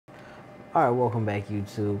All right, welcome back,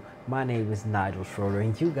 YouTube. My name is Nigel Schroeter,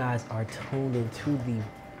 and you guys are tuned into the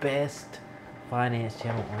best finance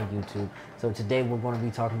channel on YouTube. So today we're going to be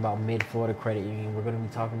talking about Midflorida Credit Union. We're going to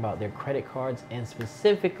be talking about their credit cards, and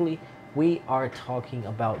specifically, we are talking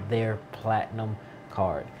about their Platinum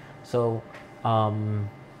card. So,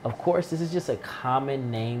 of course, this is just a common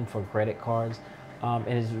name for credit cards, and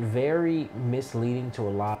it's very misleading to a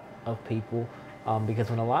lot of people. Because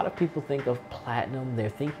when a lot of people think of platinum, they're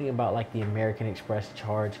thinking about like the American Express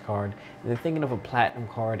charge card. They're thinking of a platinum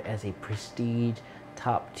card as a prestige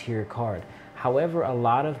top tier card. However, a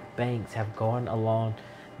lot of banks have gone along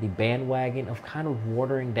the bandwagon of kind of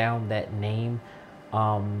watering down that name,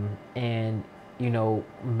 and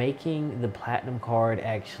making the platinum card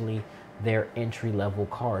actually their entry level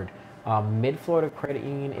card. Mid-Florida Credit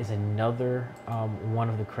Union is another one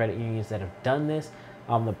of the credit unions that have done this.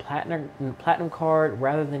 The platinum card,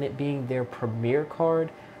 rather than it being their premier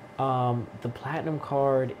card, the platinum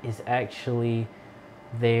card is actually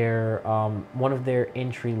their one of their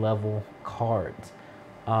entry level cards.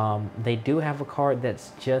 They do have a card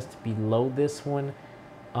that's just below this one.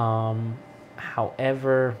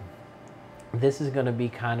 However, this is going to be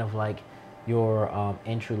kind of like your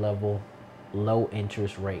entry level low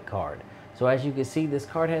interest rate card. So as you can see, this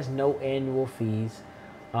card has no annual fees.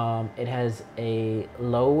 It has a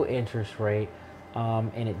low interest rate,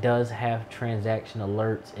 and it does have transaction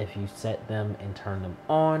alerts if you set them and turn them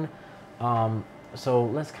on. So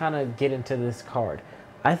let's kind of get into this card.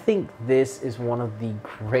 I think this is one of the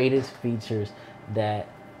greatest features that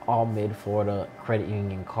all Mid-Florida credit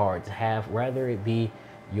union cards have, whether it be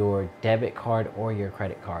your debit card or your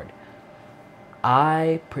credit card.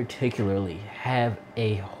 I particularly have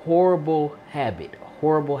a horrible habit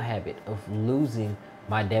of losing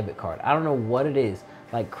my debit card. I don't know what it is.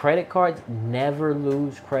 Like, credit cards never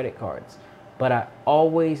lose credit cards, but I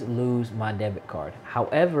always lose my debit card.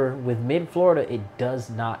 However, with Mid-Florida, it does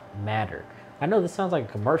not matter. I know this sounds like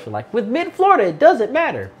a commercial. Like, with Mid-Florida, it doesn't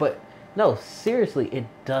matter. But no, seriously, it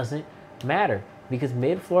doesn't matter because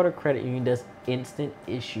Mid-Florida Credit Union does instant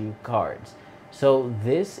issue cards. So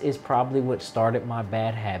this is probably what started my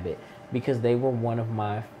bad habit, because they were one of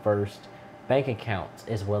my first bank accounts,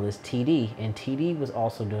 as well as TD, and TD was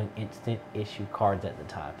also doing instant issue cards at the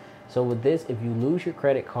time. So with this, if you lose your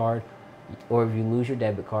credit card or if you lose your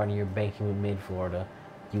debit card and you're banking with Mid-Florida,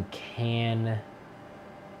 you can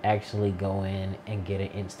actually go in and get an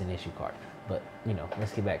instant issue card. But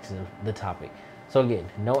let's get back to the topic. So again,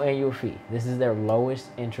 no annual fee. This is their lowest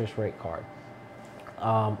interest rate card.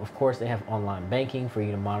 Of course, they have online banking for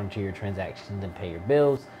you to monitor your transactions and pay your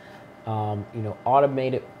bills.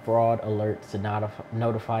 Automated fraud alerts to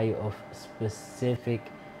notify you of specific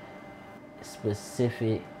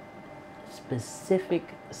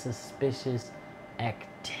suspicious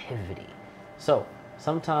activity. So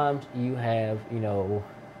sometimes you have,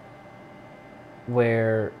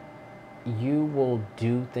 where you will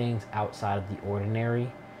do things outside of the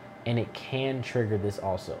ordinary, and it can trigger this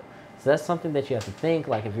also. So that's something that you have to think.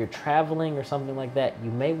 Like, if you're traveling or something like that, you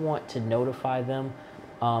may want to notify them,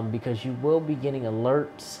 because you will be getting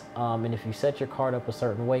alerts. And if you set your card up a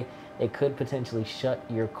certain way, it could potentially shut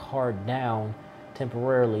your card down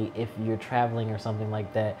temporarily if you're traveling or something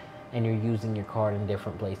like that, and you're using your card in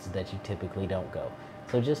different places that you typically don't go.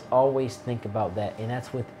 So just always think about that, and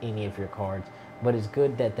that's with any of your cards. But it's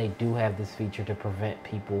good that they do have this feature to prevent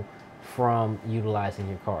people from utilizing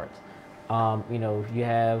your cards. If you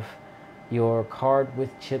have your card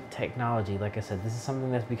with chip technology, like I said, this is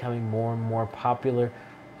something that's becoming more and more popular,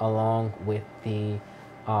 along with the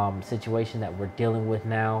situation that we're dealing with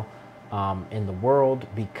now in the world,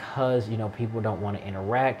 because people don't want to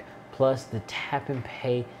interact. Plus, the tap and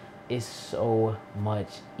pay is so much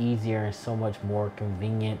easier and so much more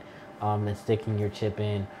convenient than sticking your chip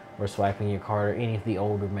in or swiping your card or any of the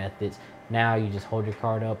older methods. Now you just hold your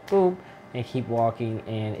card up, boom, and keep walking,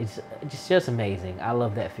 and it's just amazing. I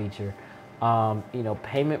love that feature.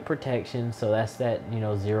 Payment protection, so that's that,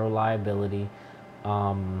 zero liability.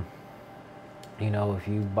 If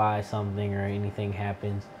you buy something or anything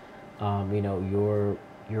happens, you're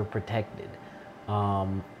protected.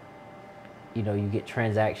 You get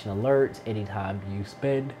transaction alerts anytime you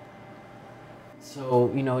spend.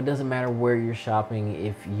 So, it doesn't matter where you're shopping.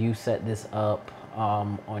 If you set this up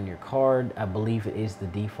on your card, I believe it is the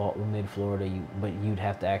default with Mid-Florida, but you'd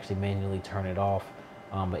have to actually manually turn it off.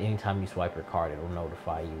 But anytime you swipe your card, it'll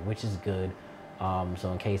notify you, which is good.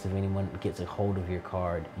 So in case if anyone gets a hold of your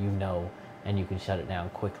card, and you can shut it down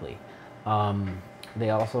quickly. They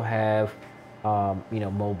also have,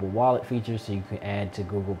 mobile wallet features, so you can add to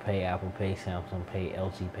Google Pay, Apple Pay, Samsung Pay,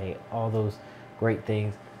 LG Pay, all those great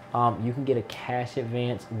things. You can get a cash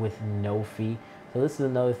advance with no fee. So this is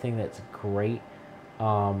another thing that's great.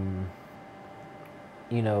 You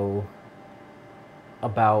know,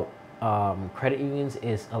 about credit unions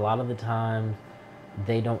is a lot of the times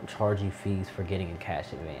they don't charge you fees for getting a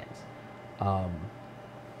cash advance.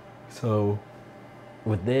 So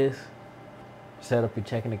with this, set up your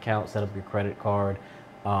checking account, set up your credit card.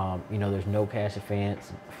 There's no cash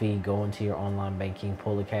advance fee. Go into your online banking,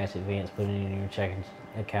 pull the cash advance, put it in your checking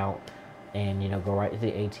account, and go right to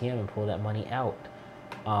the ATM and pull that money out.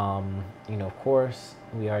 Of course,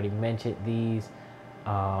 we already mentioned these.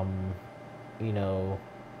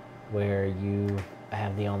 Where you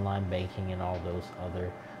have the online banking and all those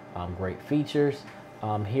other great features.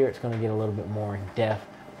 Here it's going to get a little bit more in depth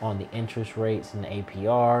on the interest rates and the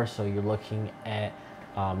APR. So you're looking at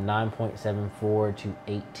 9.74 to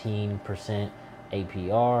 18%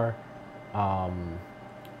 APR.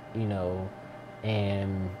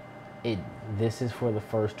 And this is for the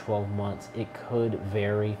first 12 months. It could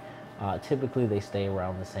vary. Typically they stay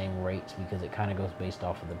around the same rates because it kind of goes based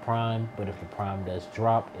off of the prime. But if the prime does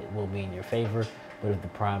drop, it will be in your favor. But if the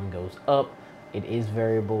prime goes up, it is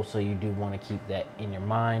variable. So you do want to keep that in your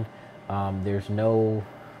mind. There's no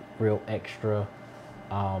real extra,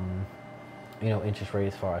 interest rate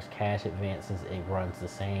as far as cash advances. It runs the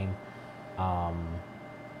same.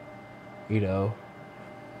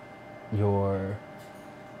 Your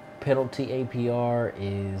penalty APR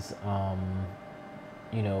is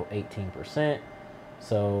 18%.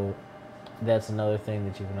 So that's another thing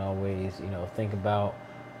that you can always think about.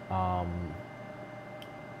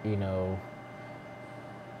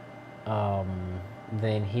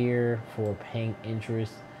 Then here for paying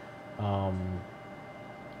interest,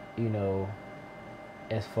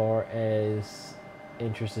 as far as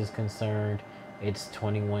interest is concerned, it's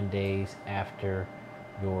 21 days after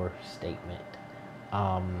your statement.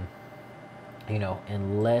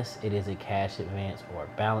 Unless it is a cash advance or a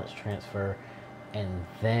balance transfer, and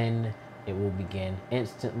then it will begin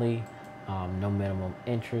instantly. No minimum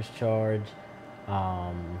interest charge.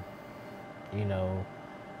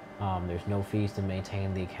 There's no fees to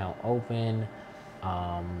maintain the account open.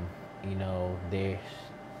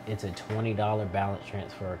 It's a $20 balance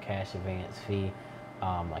transfer or cash advance fee.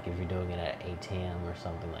 Like if you're doing it at ATM or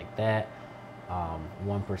something like that.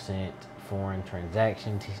 1% foreign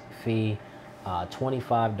transaction fee.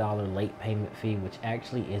 $25 late payment fee, which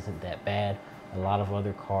actually isn't that bad. A lot of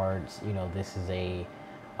other cards, this is a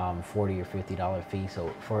 $40 or $50 fee,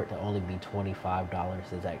 so for it to only be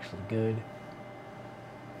 $25 is actually good.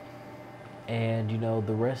 And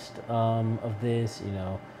the rest of this,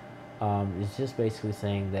 is just basically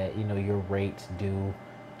saying that your rates do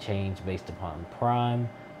change based upon prime.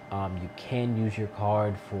 You can use your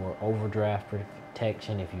card for overdraft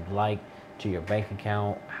protection if you'd like to your bank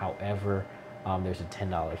account. However, there's a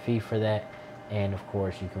 $10 fee for that. And of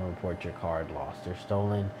course, you can report your card lost or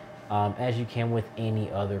stolen, as you can with any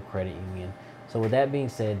other credit union. So with that being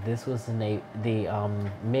said, this was the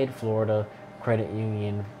Midflorida Credit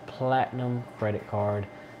Union Platinum Credit Card.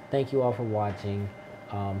 Thank you all for watching.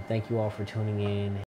 Thank you all for tuning in.